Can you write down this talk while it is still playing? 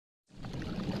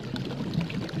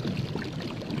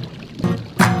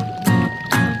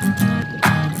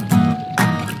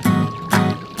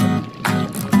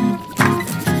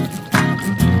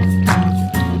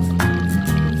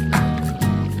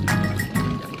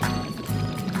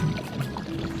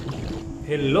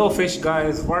Hello fish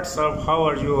guys, what's up? How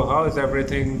are you? How is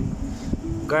everything?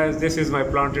 Guys, this is my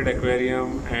planted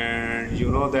aquarium and you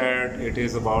know that it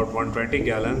is about 120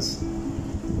 gallons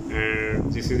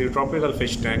and this is the tropical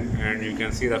fish tank and you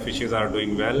can see the fishes are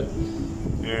doing well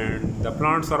and the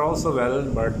plants are also well,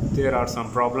 but there are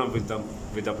some problems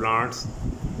with the plants.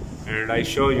 And I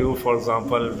show you, for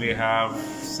example, we have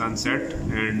sunset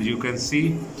and you can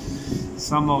see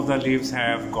some of the leaves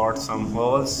have got some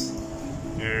holes,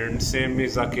 and same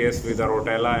is the case with the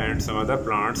rotella and some other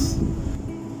plants.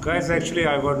 Guys, actually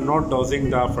I was not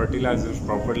dosing the fertilizers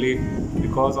properly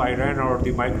because I ran out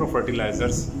the micro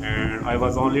fertilizers and I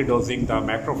was only dosing the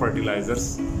macro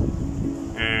fertilizers.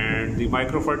 And the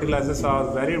micro fertilizers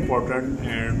are very important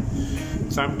and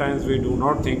sometimes we do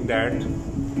not think that,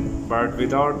 but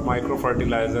without micro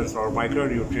fertilizers or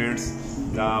micronutrients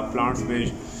the plants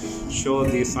may show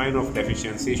the sign of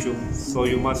deficiency. So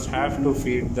you must have to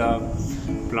feed the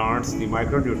plants the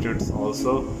micronutrients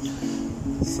also.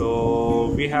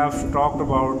 So we have talked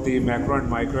about the macro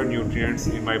and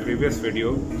micronutrients in my previous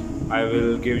video. I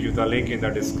will give you the link in the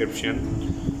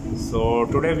description. So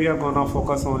today we are gonna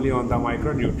focus only on the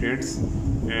micronutrients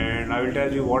and I will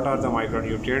tell you what are the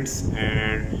micronutrients,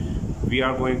 and we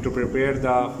are going to prepare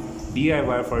the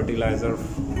DIY fertilizer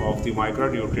of the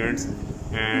micronutrients,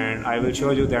 and I will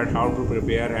show you that how to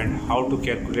prepare and how to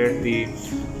calculate the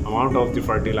amount of the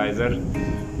fertilizer.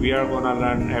 We are gonna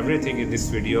learn everything in this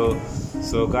video.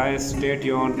 So guys, stay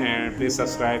tuned and please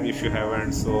subscribe if you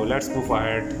haven't. So let's move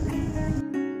ahead.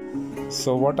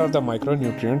 So what are the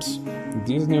micronutrients?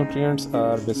 These nutrients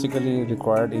are basically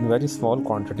required in very small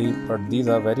quantity, but these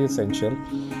are very essential,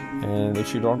 and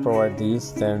if you don't provide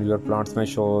these then your plants may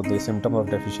show the symptom of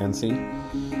deficiency.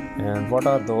 And what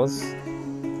are those?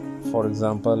 For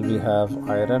example, we have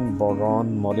iron,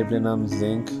 boron, molybdenum,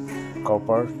 zinc,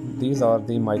 copper. These are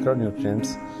the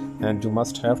micronutrients and you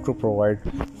must have to provide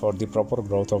for the proper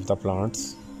growth of the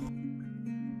plants.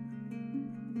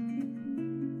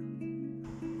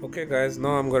 Okay guys,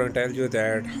 now I'm going to tell you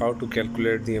that how to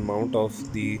calculate the amount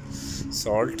of the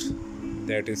salt,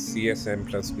 that is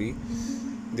CSM+B.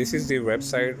 This is the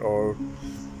website, or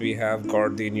we have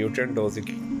got the nutrient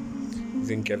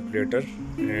dosing calculator,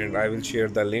 and I will share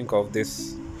the link of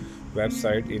this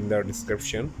website in the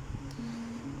description.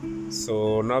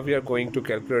 So now we are going to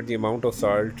calculate the amount of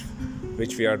salt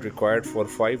which we are required for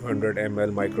 500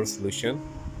 ml micro solution.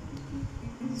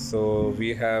 So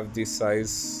we have the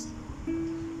size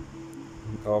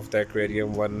of the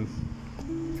aquarium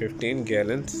 115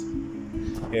 gallons.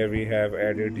 Here we have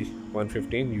added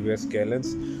 115 US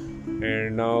gallons,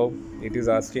 and now it is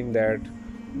asking that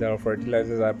the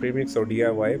fertilizers are premix or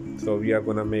DIY. So we are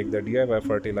gonna make the DIY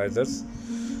fertilizers.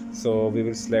 So we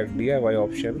will select DIY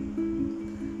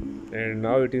option, and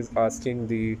now it is asking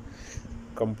the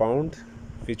compound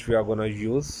which we are gonna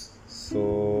use.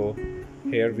 So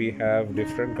here we have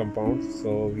different compounds,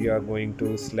 so we are going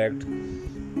to select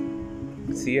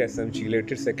CSM,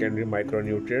 chelated secondary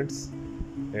micronutrients,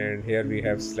 and here we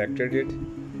have selected it.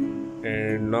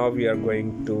 And now we are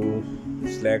going to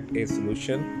select a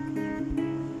solution,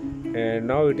 and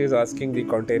now it is asking the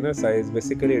container size.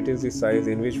 Basically it is the size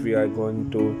in which we are going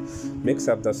to mix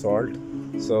up the salt.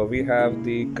 So we have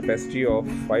the capacity of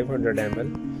 500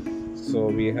 ml, so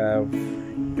we have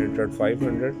entered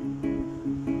 500,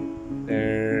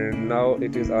 and now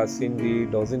it is asking the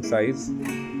dosing size,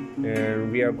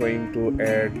 and we are going to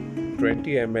add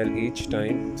 20 ml each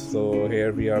time. So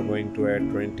here we are going to add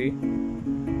 20,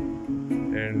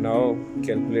 and now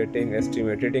calculating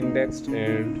estimated index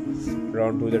and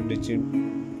round to the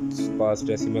digits past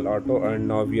decimal auto, and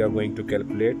now we are going to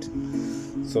calculate.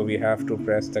 So we have to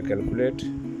press the calculate,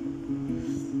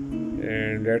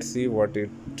 and let's see what it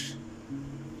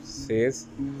says.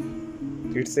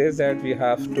 It says that we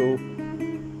have to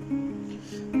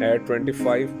add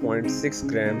 25.6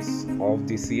 grams of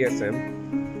the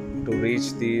CSM to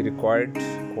reach the required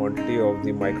quantity of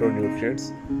the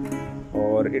micronutrients,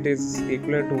 or it is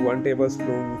equivalent to 1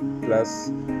 tablespoon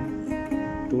plus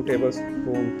 2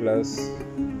 tablespoon plus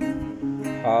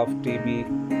half TB.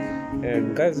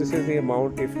 And guys, this is the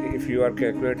amount if you are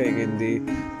calculating in the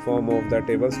form of the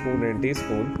tablespoon and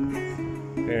teaspoon.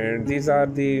 And these are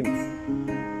the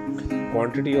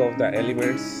quantity of the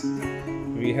elements.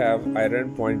 We have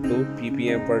iron 0.2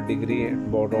 ppm per degree,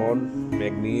 boron,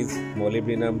 manganese,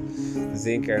 molybdenum,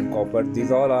 zinc and copper.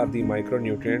 These all are the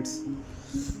micronutrients.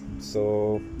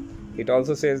 So it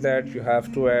also says that you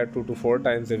have to add 2 to 4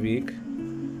 times a week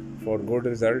for good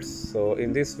results. So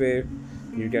in this way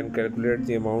you can calculate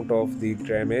the amount of the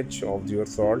grammage of your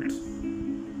salt.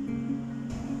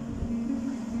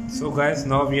 So guys,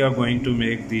 now we are going to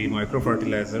make the micro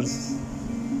fertilizers.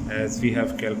 as we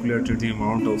have calculated the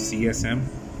amount of CSM,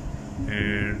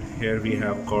 and here we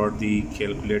have got the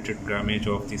calculated grammage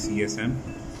of the CSM,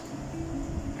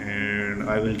 and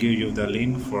I will give you the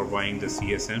link for buying the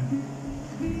CSM.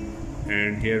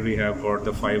 And here we have got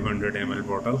the 500 ml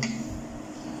bottle.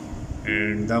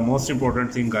 And the most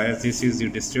important thing, guys, this is the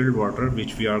distilled water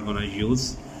which we are gonna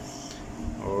use,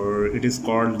 or it is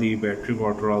called the battery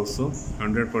water also,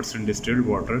 100% distilled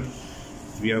water.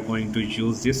 We are going to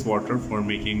use this water for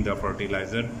making the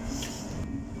fertilizer.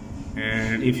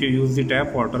 And if you use the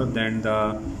tap water, then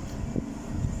the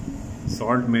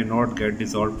salt may not get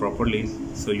dissolved properly,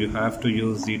 so you have to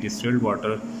use the distilled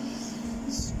water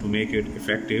to make it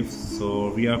effective. So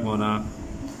we are gonna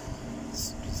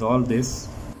dissolve this.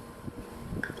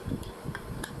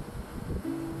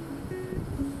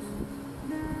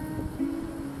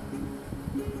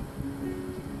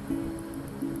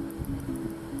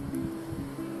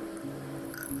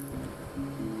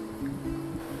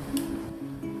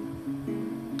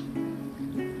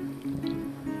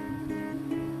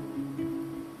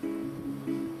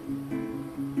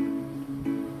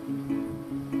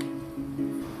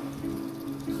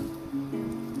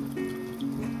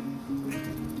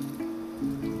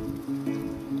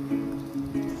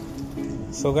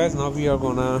 So guys, now we are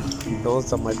gonna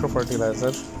dose the micro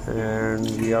fertilizer, and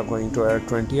we are going to add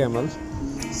 20 ml.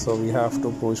 So we have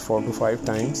to push 4 to 5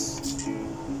 times,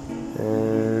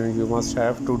 and you must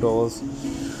have to dose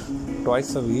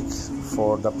twice a week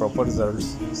for the proper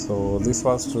results. So this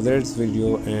was today's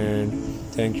video, and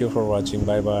thank you for watching.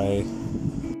 Bye bye.